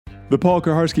The Paul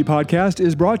Kuharsky Podcast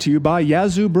is brought to you by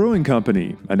Yazoo Brewing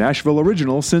Company, a Nashville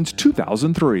original since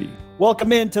 2003.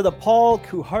 Welcome into the Paul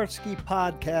Kuharsky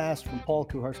Podcast from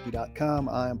paulkuharsky.com.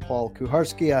 I am Paul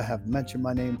Kuharsky. I have mentioned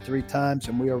my name 3 times,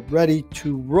 and we are ready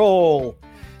to roll.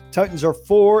 Titans are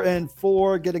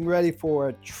 4-4, getting ready for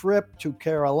a trip to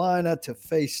Carolina to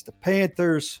face the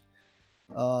Panthers.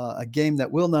 A game that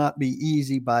will not be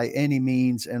easy by any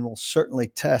means and will certainly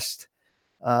test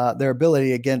their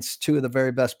ability against 2 of the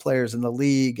very best players in the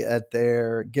league at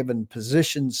their given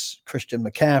positions. Christian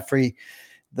McCaffrey,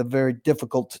 the very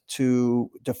difficult to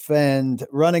defend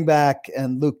running back,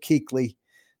 and Luke Kuechly,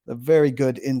 the very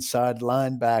good inside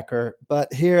linebacker.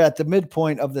 But here at the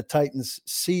midpoint of the Titans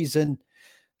season,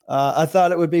 I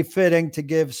thought it would be fitting to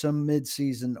give some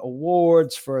midseason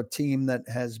awards for a team that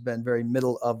has been very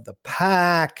middle of the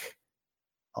pack.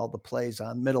 All the plays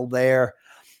on middle there.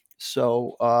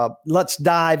 So let's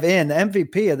dive in.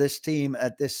 MVP of this team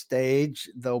at this stage,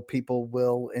 though people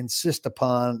will insist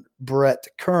upon Brett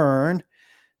Kern,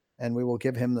 and we will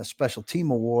give him the special team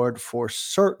award for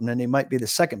certain, and he might be the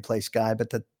second place guy,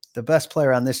 but the best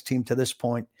player on this team to this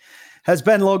point has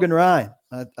been Logan Ryan.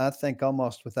 I think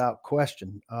almost without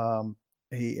question.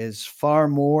 He is far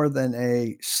more than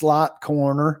a slot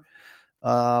corner.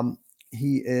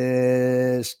 He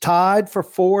is tied for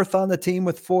 4th on the team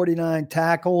with 49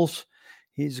 tackles.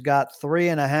 He's got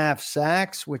 3.5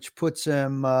 sacks, which puts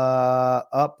him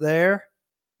up there.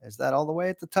 Is that all the way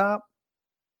at the top?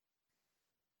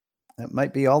 That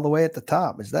might be all the way at the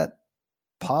top. Is that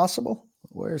possible?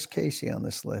 Where's Casey on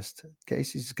this list?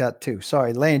 Casey's got 2.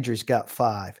 Sorry, Landry's got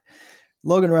 5.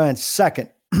 Logan Ryan's second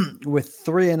with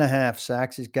 3.5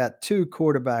 sacks. He's got 2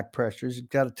 quarterback pressures. He's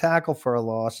got a tackle for a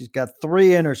loss. He's got 3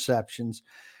 interceptions,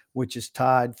 which is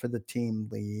tied for the team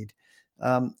lead.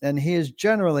 And he is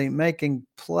generally making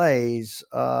plays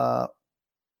all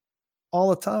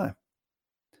the time.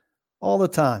 All the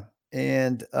time.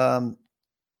 And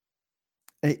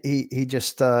he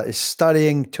just is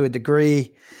studying to a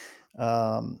degree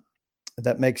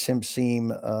that makes him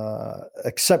seem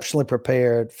exceptionally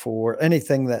prepared for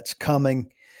anything that's coming.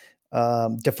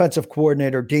 Defensive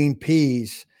coordinator Dean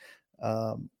Pease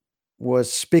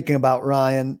was speaking about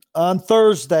Ryan on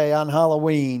Thursday on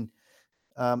Halloween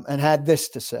and had this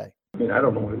to say. I mean, I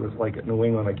don't know what it was like at New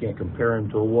England. I can't compare him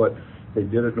to what they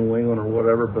did at New England or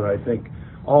whatever, but I think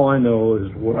all I know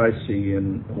is what I see,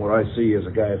 and what I see is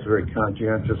a guy that's very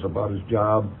conscientious about his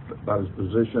job, about his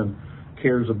position,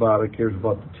 cares about it, cares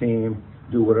about the team,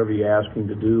 do whatever you ask him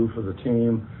to do for the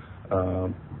team.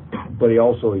 But he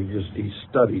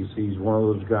studies. He's one of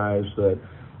those guys that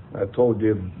I've told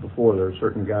you before. There are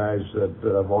certain guys that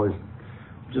I've always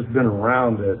just been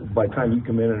around that by the time you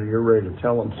come in and you're ready to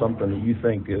tell them something that you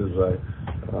think is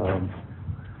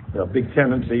a big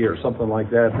tendency or something like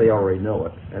that, they already know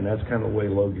it. And that's kind of the way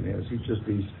Logan is. He's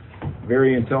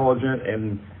very intelligent,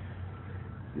 and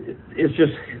it's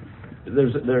just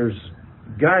there's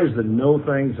guys that know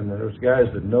things, and there's guys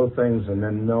that know things and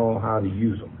then know how to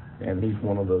use them. And he's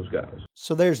one of those guys.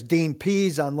 So there's Dean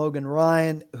Pease on Logan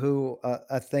Ryan, who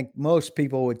I think most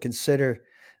people would consider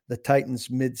the Titans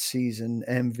midseason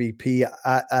MVP.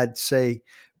 I'd say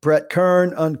Brett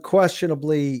Kern,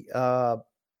 unquestionably the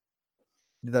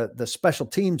special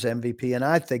teams MVP, and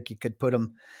I think you could put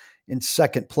him in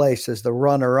second place as the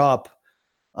runner-up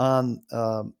on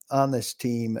this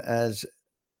team as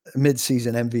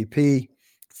midseason MVP.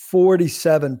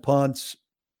 47 punts,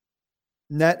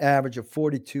 net average of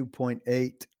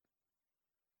 42.8.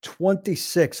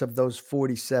 26 of those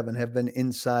 47 have been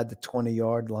inside the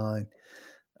 20-yard line.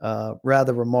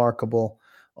 Rather remarkable.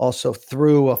 Also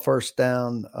threw a first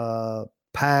down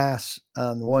pass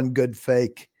on one good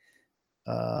fake.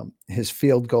 His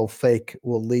field goal fake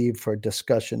will leave for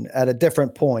discussion at a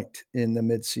different point in the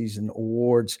midseason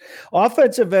awards.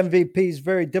 Offensive MVP is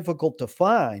very difficult to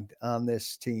find on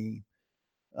this team.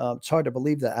 It's hard to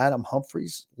believe that Adam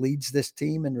Humphries leads this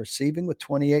team in receiving with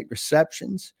 28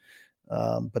 receptions,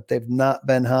 but they've not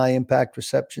been high-impact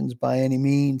receptions by any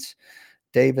means.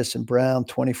 Davis and Brown,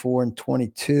 24 and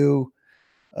 22,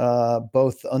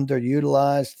 both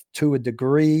underutilized to a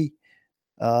degree.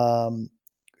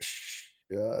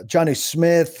 Johnny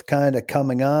Smith kind of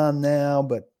coming on now,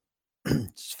 but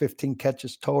it's 15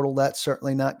 catches total. That's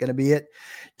certainly not going to be it.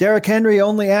 Derrick Henry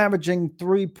only averaging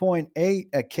 3.8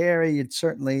 a carry. You'd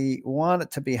certainly want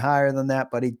it to be higher than that,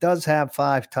 but he does have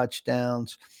 5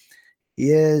 touchdowns.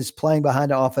 He is playing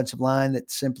behind an offensive line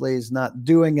that simply is not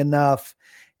doing enough.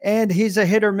 And he's a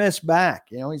hit or miss back.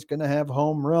 You know, he's going to have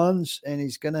home runs and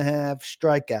he's going to have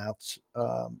strikeouts.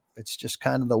 It's just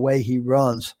kind of the way he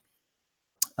runs.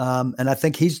 And I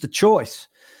think he's the choice.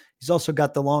 He's also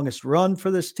got the longest run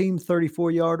for this team,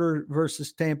 34-yarder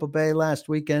versus Tampa Bay last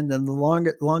weekend, and the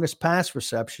longest pass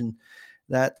reception,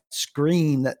 that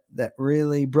screen that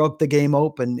really broke the game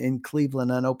open in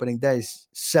Cleveland on opening day,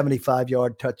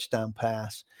 75-yard touchdown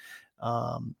pass.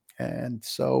 And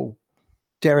so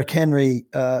Derrick Henry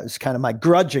is kind of my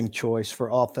grudging choice for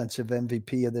offensive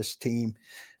MVP of this team.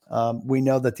 We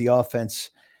know that the offense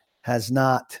has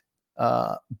not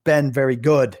been very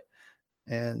good,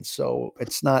 and so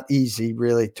it's not easy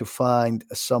really to find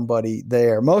somebody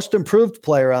there. Most improved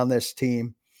player on this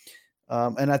team,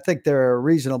 and I think there are a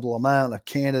reasonable amount of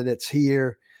candidates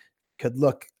here. Could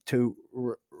look to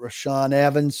Rashaan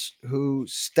Evans,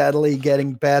 who's steadily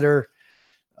getting better.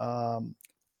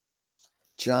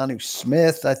 Jonnu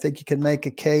Smith, I think you can make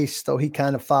a case, though he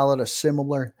kind of followed a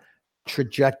similar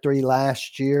trajectory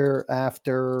last year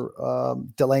after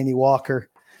Delanie Walker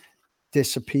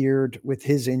disappeared with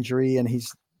his injury, and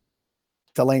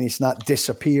Delanie's not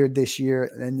disappeared this year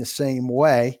in the same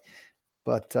way,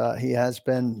 but he has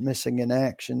been missing in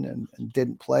action and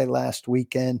didn't play last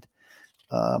weekend.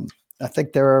 I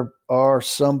think there are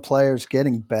some players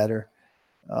getting better.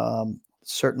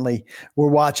 Certainly, we're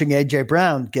watching A.J.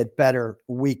 Brown get better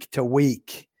week to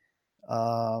week.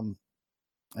 And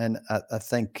I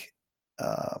think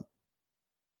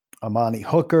Amani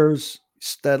Hooker's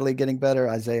steadily getting better.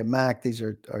 Isaiah Mack, these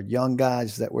are young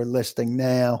guys that we're listing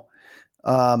now.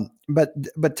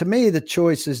 But to me, the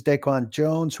choice is Daquan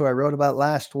Jones, who I wrote about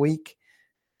last week.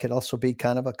 Could also be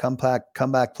kind of a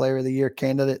comeback player of the year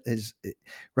candidate. Is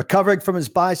recovering from his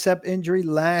bicep injury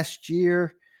last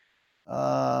year.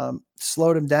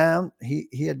 Slowed him down.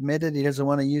 He admitted he doesn't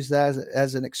want to use that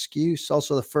as an excuse.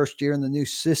 Also, the first year in the new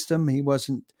system, he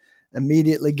wasn't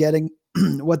immediately getting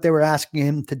what they were asking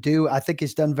him to do. I think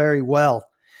he's done very well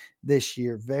this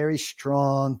year. Very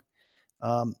strong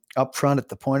up front at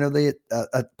the point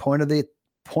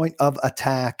of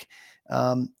attack.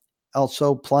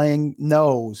 Also playing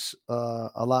nose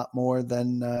a lot more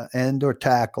than end or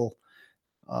tackle,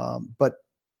 but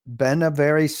been a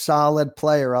very solid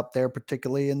player up there,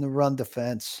 particularly in the run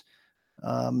defense.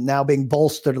 Now being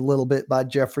bolstered a little bit by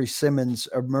Jeffrey Simmons'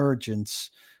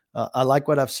 emergence. I like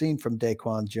what I've seen from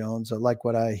Daquan Jones. I like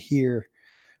what I hear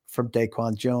from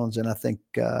Daquan Jones, and I think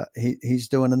he's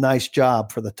doing a nice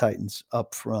job for the Titans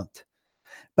up front.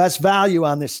 Best value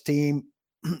on this team,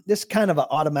 this kind of an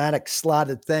automatic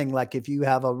slotted thing. Like if you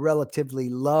have a relatively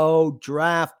low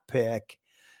draft pick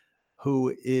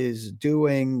who is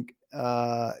doing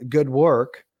good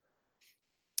work,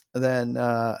 then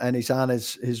and he's on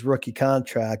his rookie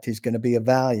contract, he's going to be a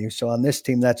value. So on this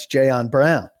team, that's Jayon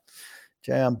Brown.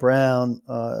 Jayon Brown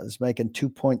is making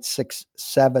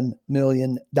 $2.67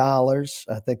 million.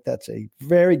 I think that's a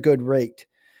very good rate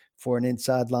for an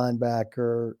inside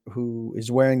linebacker who is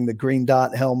wearing the green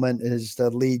dot helmet, is the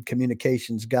lead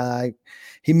communications guy.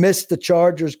 He missed the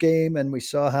Chargers game, and we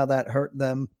saw how that hurt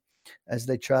them as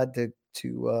they tried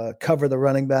to cover the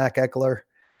running back Eckler.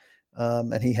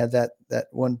 And he had that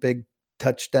one big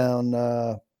touchdown.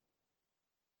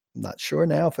 I'm not sure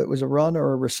now if it was a run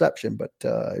or a reception, but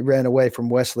he ran away from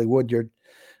Wesley Woodyard,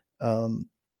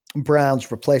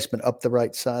 Brown's replacement, up the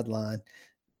right sideline.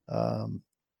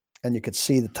 And you could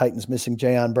see the Titans missing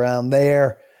Jayon Brown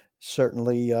there.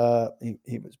 Certainly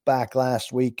he was back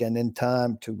last week and in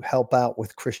time to help out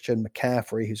with Christian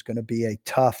McCaffrey, who's going to be a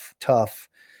tough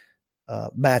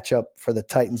matchup for the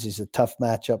Titans. He's a tough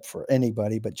matchup for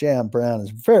anybody, but Jayon Brown is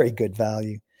very good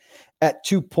value at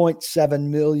 $2.7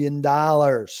 million.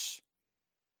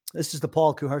 This is the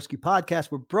Paul Kuharsky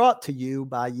Podcast. We're brought to you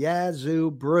by Yazoo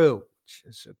Brew, which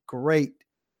is a great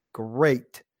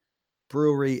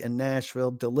brewery in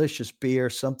Nashville. Delicious beer,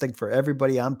 something for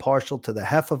everybody. I'm partial to the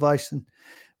Hefeweizen.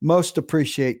 Most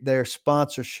appreciate their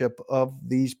sponsorship of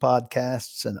these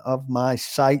podcasts and of my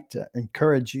site. I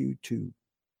encourage you to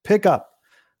pick up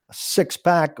a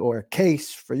 6-pack or a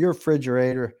case for your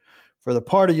refrigerator for the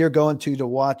party you're going to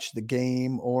watch the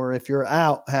game, or if you're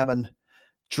out having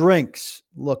drinks,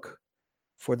 look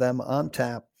for them on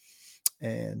tap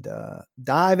and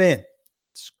dive in.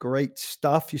 It's great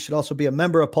stuff. You should also be a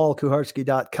member of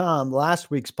paulkuharsky.com.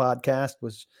 Last week's podcast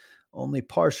was only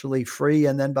partially free,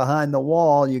 and then behind the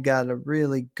wall, you got a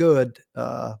really good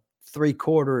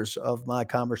 3/4 of my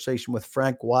conversation with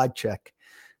Frank Wycheck,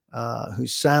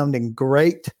 who's sounding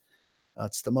great.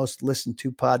 It's the most listened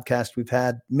to podcast we've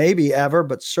had maybe ever,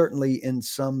 but certainly in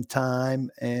some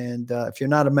time. And if you're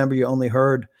not a member, you only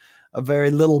heard a very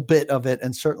little bit of it,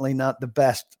 and certainly not the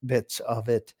best bits of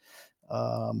it.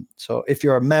 So if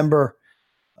you're a member,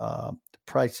 the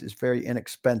price is very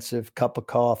inexpensive, cup of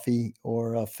coffee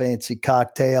or a fancy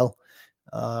cocktail.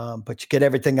 But you get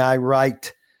everything I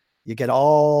write You get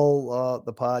all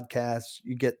the podcasts.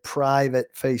 You get private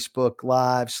Facebook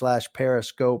Live /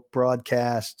 Periscope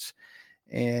broadcasts.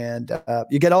 And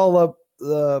you get all of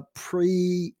the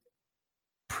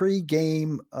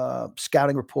pre-game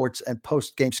scouting reports and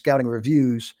post-game scouting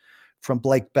reviews from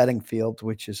Blake Bedingfield,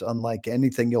 which is unlike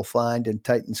anything you'll find in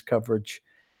Titans coverage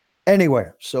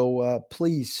anywhere. So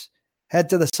please head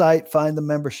to the site, find the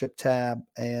membership tab,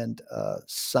 and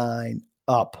sign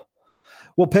up.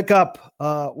 We'll pick up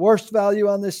worst value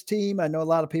on this team. I know a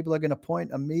lot of people are going to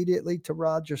point immediately to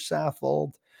Roger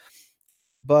Saffold,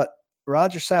 but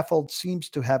Roger Saffold seems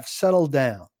to have settled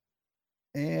down.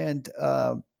 And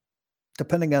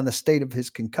depending on the state of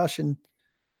his concussion,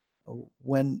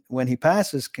 when he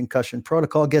passes concussion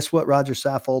protocol, guess what Roger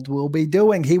Saffold will be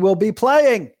doing? He will be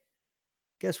playing.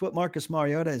 Guess what Marcus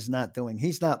Mariota is not doing?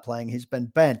 He's not playing. He's been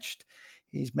benched.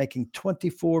 He's making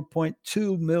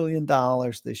 $24.2 million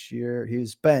this year.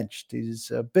 He's benched. He's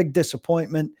a big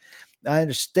disappointment. I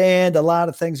understand a lot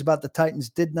of things about the Titans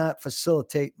did not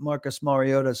facilitate Marcus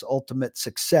Mariota's ultimate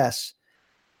success,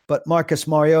 but Marcus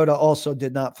Mariota also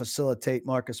did not facilitate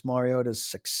Marcus Mariota's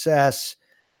success.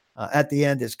 At the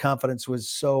end, his confidence was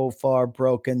so far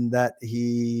broken that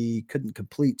he couldn't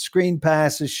complete screen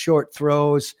passes, short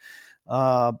throws,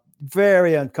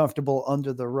 very uncomfortable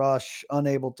under the rush,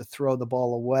 unable to throw the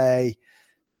ball away,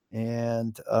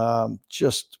 and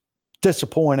just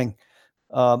disappointing.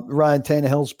 Ryan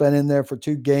Tannehill's been in there for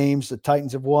 2 games. The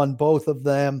Titans have won both of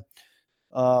them.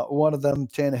 One of them,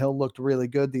 Tannehill looked really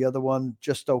good. The other one,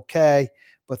 just okay,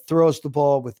 but throws the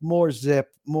ball with more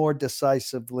zip, more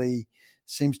decisively,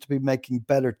 seems to be making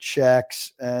better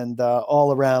checks, and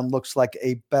all around looks like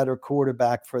a better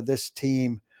quarterback for this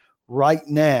team right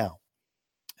now.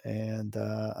 And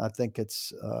I think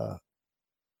it's a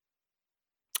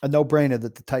no-brainer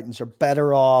that the Titans are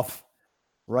better off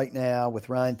right now with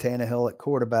Ryan Tannehill at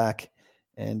quarterback.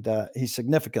 And he's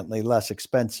significantly less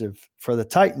expensive for the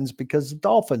Titans because the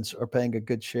Dolphins are paying a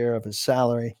good share of his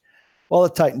salary, while the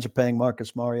Titans are paying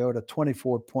Marcus Mariota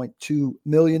 $24.2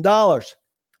 million.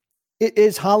 It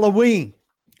is Halloween.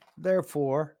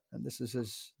 Therefore, and this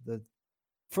is the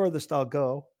furthest I'll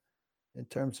go in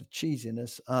terms of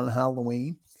cheesiness on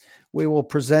Halloween, we will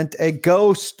present a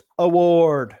Ghost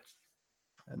Award.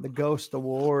 And the Ghost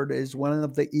Award is one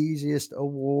of the easiest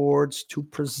awards to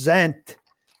present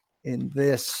in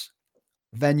this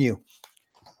venue.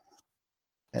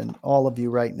 And all of you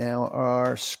right now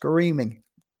are screaming.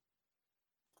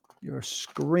 You're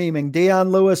screaming,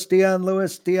 Dion Lewis, Dion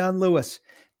Lewis, Dion Lewis.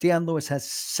 Dion Lewis has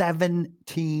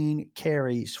 17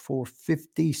 carries for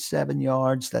 57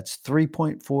 yards. That's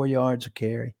 3.4 yards a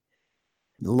carry.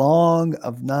 Long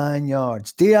of 9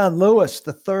 yards. Dion Lewis,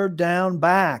 the third down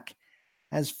back,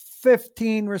 has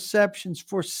 15 receptions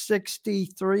for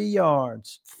 63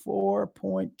 yards,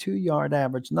 4.2 yard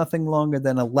average, nothing longer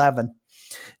than 11.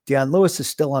 Dion Lewis is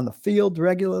still on the field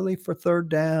regularly for third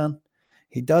down.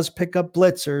 He does pick up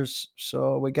blitzers,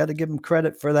 so we got to give him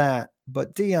credit for that.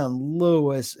 But Dion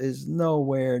Lewis is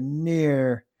nowhere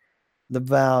near the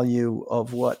value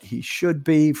of what he should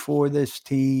be for this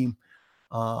team.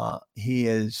 He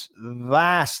is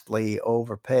vastly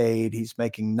overpaid. He's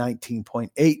making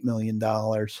 $19.8 million.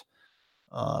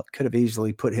 Could have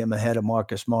easily put him ahead of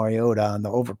Marcus Mariota on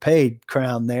the overpaid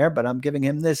crown there, but I'm giving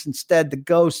him this instead, the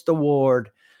Ghost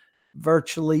Award.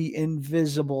 Virtually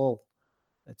invisible.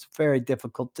 It's very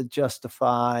difficult to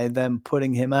justify them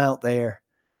putting him out there.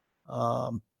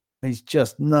 He's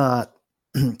just not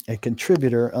a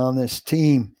contributor on this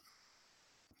team.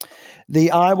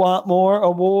 The I Want More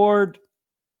Award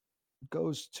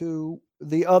goes to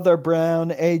the other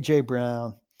Brown, A.J.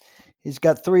 Brown. He's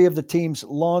got 3 of the team's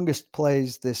longest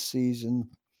plays this season,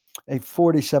 a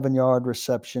 47-yard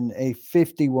reception, a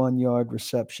 51-yard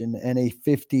reception, and a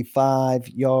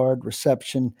 55-yard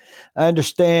reception. I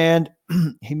understand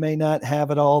he may not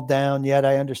have it all down yet.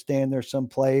 I understand there's some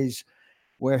plays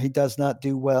where he does not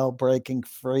do well breaking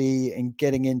free and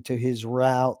getting into his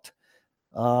route.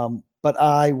 But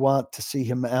I want to see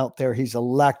him out there. He's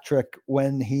electric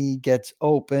when he gets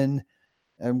open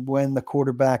and when the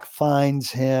quarterback finds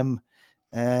him.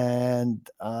 And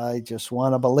I just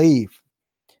want to believe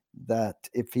that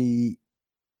if he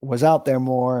was out there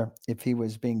more, if he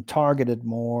was being targeted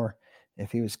more,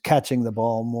 if he was catching the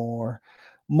ball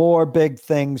more big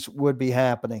things would be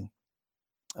happening.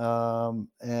 And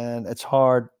it's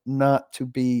hard not to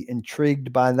be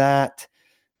intrigued by that.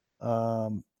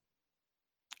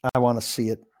 I want to see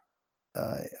it.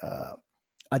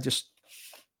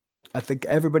 I think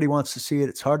everybody wants to see it.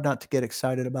 It's hard not to get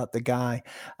excited about the guy.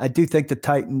 I do think the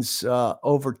Titans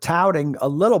over touting a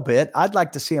little bit. I'd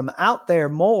like to see him out there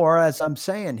more, as I'm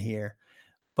saying here.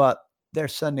 but they're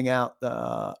sending out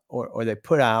or they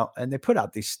put out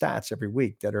these stats every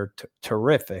week that are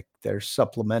terrific. They're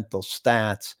supplemental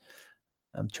stats.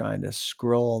 I'm trying to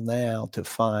scroll now to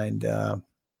find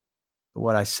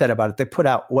what I said about it. They put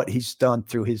out what he's done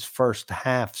through his first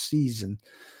half season,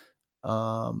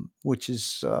 which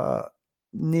is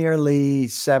nearly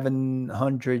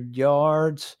 700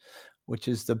 yards, which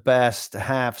is the best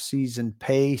half season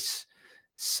pace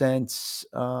since,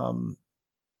 and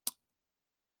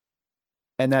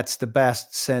that's the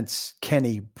best since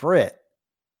Kenny Britt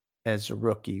as a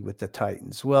rookie with the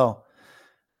Titans. Well,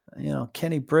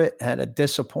 Kenny Britt had a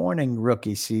disappointing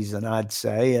rookie season, I'd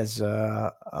say, as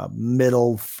a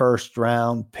middle first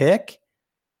round pick.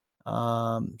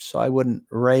 So I wouldn't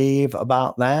rave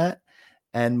about that.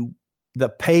 And the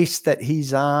pace that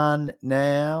he's on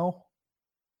now,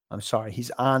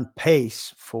 he's on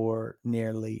pace for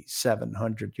nearly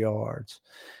 700 yards.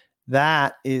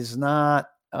 That is not,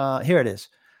 here it is.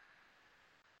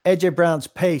 A.J. Brown's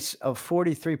pace of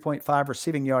 43.5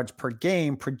 receiving yards per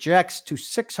game projects to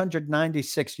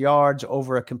 696 yards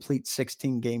over a complete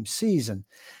 16-game season.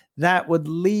 That would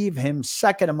leave him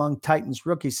second among Titans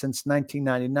rookies since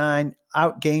 1999,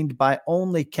 outgained by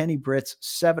only Kenny Britt's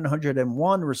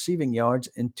 701 receiving yards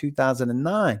in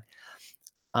 2009.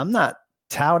 I'm not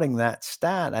touting that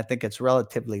stat. I think it's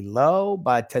relatively low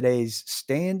by today's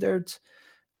standards.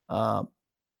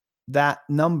 That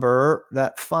number,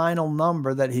 that final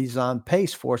number that he's on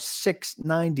pace for,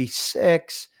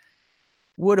 696,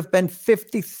 would have been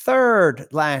 53rd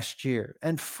last year.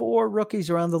 And 4 rookies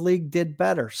around the league did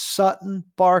better: Sutton,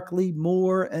 Barkley,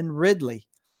 Moore, and Ridley.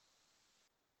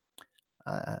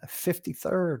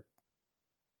 53rd.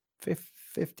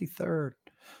 53rd.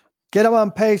 Get him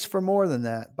on pace for more than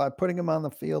that by putting him on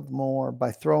the field more,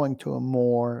 by throwing to him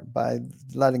more, by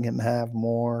letting him have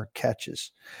more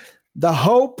catches. The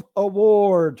Hope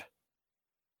Award,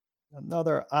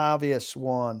 another obvious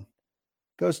one,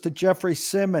 goes to Jeffrey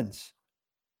Simmons.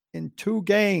 In 2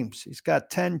 games, he's got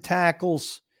 10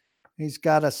 tackles. He's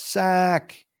got a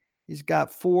sack. He's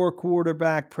got 4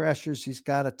 quarterback pressures. He's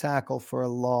got a tackle for a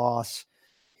loss.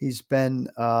 He's been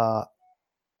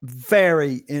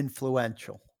very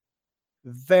influential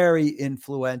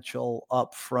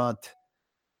up front.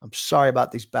 I'm sorry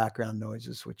about these background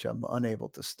noises, which I'm unable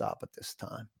to stop at this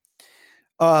time.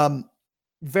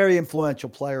 Very influential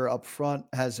player up front,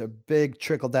 has a big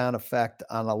trickle-down effect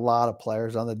on a lot of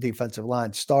players on the defensive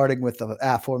line, starting with the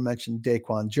aforementioned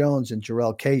Daquan Jones and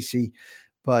Jarrell Casey,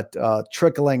 but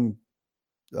trickling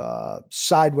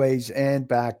sideways and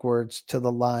backwards to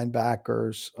the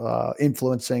linebackers,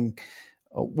 influencing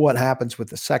what happens with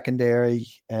the secondary,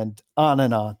 and on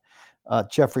and on.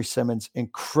 Jeffrey Simmons,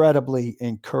 incredibly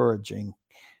encouraging,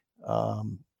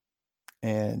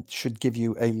 and should give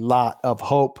you a lot of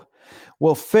hope.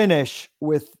 We'll finish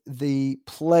with the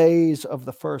plays of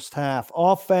the first half.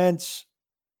 Offense,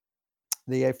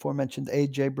 the aforementioned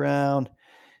A.J. Brown,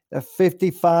 a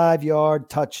 55-yard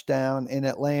touchdown in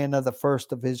Atlanta, the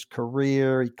first of his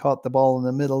career. He caught the ball in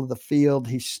the middle of the field.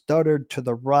 He stuttered to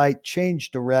the right,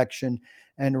 changed direction,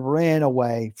 and ran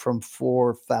away from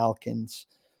 4 Falcons.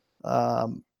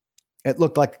 It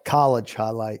looked like a college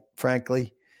highlight,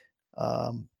 frankly.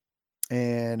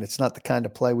 And it's not the kind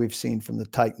of play we've seen from the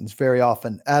Titans very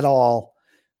often at all.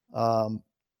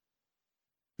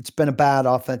 It's been a bad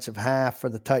offensive half for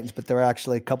the Titans, but there are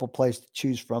actually a couple plays to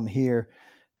choose from here.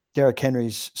 Derrick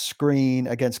Henry's screen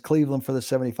against Cleveland for the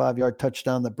 75-yard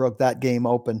touchdown that broke that game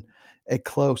open, a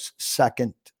close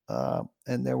second.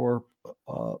 And there were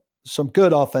some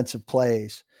good offensive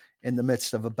plays in the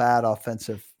midst of a bad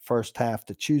offensive first half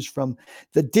to choose from.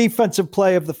 The defensive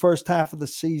play of the first half of the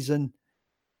season,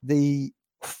 the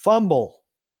fumble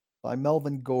by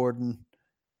Melvin Gordon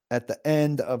at the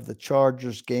end of the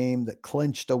Chargers game that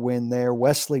clinched a win there.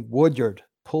 Wesley Woodyard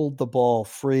pulled the ball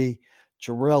free.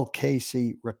 Jarrell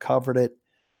Casey recovered it.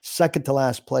 Second to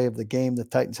last play of the game, the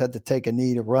Titans had to take a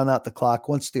knee to run out the clock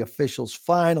once the officials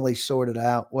finally sorted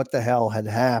out what the hell had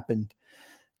happened.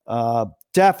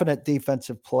 Definite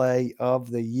defensive play of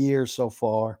the year so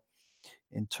far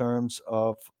in terms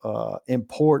of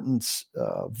importance,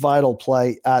 vital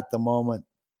play at the moment.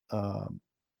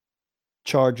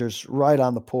 Chargers right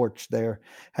on the porch there,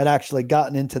 had actually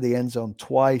gotten into the end zone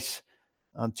twice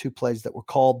on 2 plays that were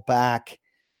called back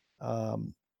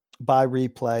by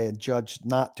replay and judged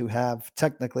not to have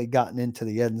technically gotten into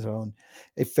the end zone.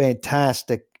 A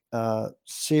fantastic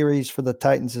series for the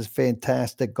Titans, is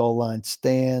fantastic goal line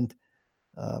stand.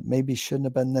 Maybe shouldn't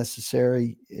have been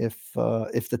necessary if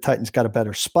the Titans got a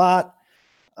better spot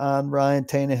on Ryan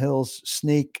Tannehill's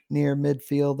sneak near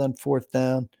midfield on 4th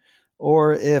down,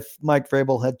 or if Mike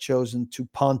Vrabel had chosen to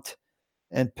punt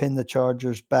and pin the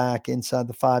Chargers back inside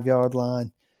the 5-yard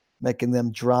line, making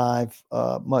them drive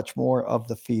much more of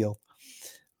the field.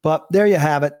 But there you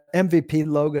have it. MVP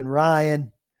Logan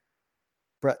Ryan,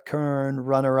 Brett Kern,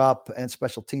 runner-up, and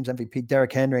special teams MVP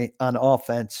Derrick Henry on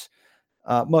offense.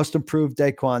 Most improved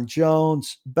Daquan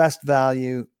Jones, best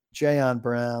value Jayon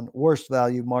Brown, worst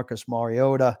value Marcus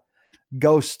Mariota,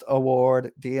 Ghost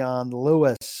Award Dion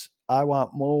Lewis, I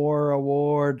Want More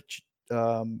Award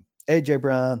A.J.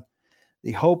 Brown,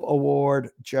 the Hope Award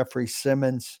Jeffrey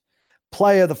Simmons,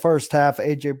 play of the first half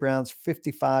A.J. Brown's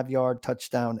 55-yard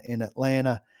touchdown in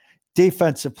Atlanta,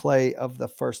 defensive play of the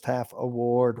first half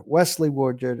award Wesley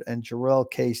Woodyard and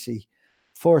Jarrell Casey,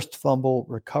 forced fumble,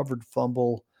 recovered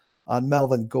fumble on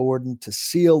Melvin Gordon to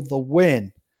seal the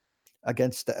win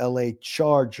against the LA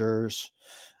Chargers.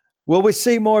 Will we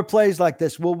see more plays like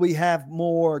this? Will we have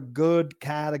more good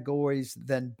categories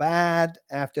than bad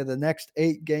after the next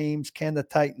 8 games? Can the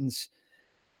Titans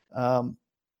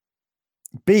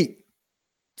beat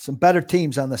some better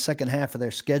teams on the second half of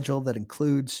their schedule that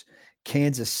includes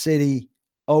Kansas City,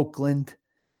 Oakland,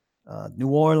 New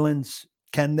Orleans?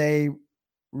 Can they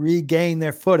regain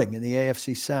their footing in the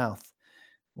AFC South,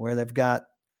 where they've got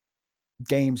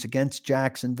games against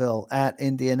Jacksonville, at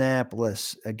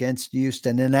Indianapolis, against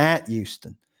Houston, and at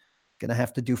Houston? Going to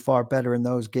have to do far better in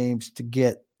those games to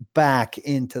get back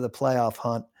into the playoff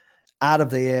hunt out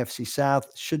of the AFC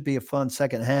South. Should be a fun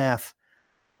second half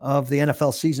of the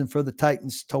NFL season for the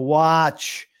Titans to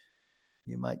watch.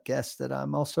 You might guess that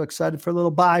I'm also excited for a little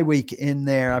bye week in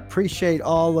there. I appreciate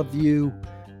all of you.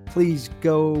 Please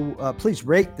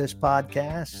rate this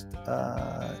podcast.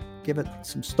 Give it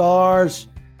some stars.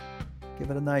 Give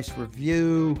it a nice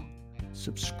review.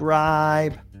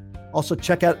 Subscribe. Also,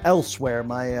 check out Elsewhere,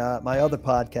 my other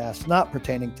podcast, not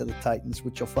pertaining to the Titans,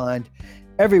 which you'll find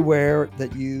everywhere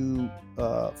that you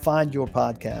find your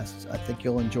podcasts. I think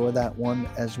you'll enjoy that one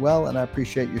as well, and I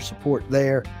appreciate your support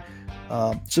there.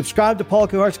 Subscribe to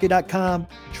paulkuharsky.com,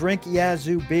 drink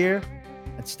Yazoo beer,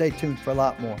 and stay tuned for a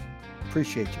lot more.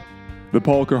 Appreciate you. The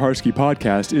Paul Kuharsky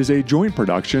Podcast is a joint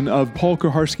production of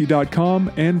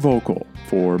paulkuharsky.com and Vocal.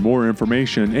 For more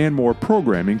information and more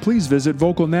programming, please visit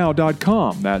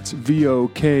vocalnow.com. That's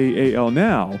VOKAL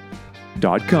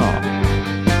now.com.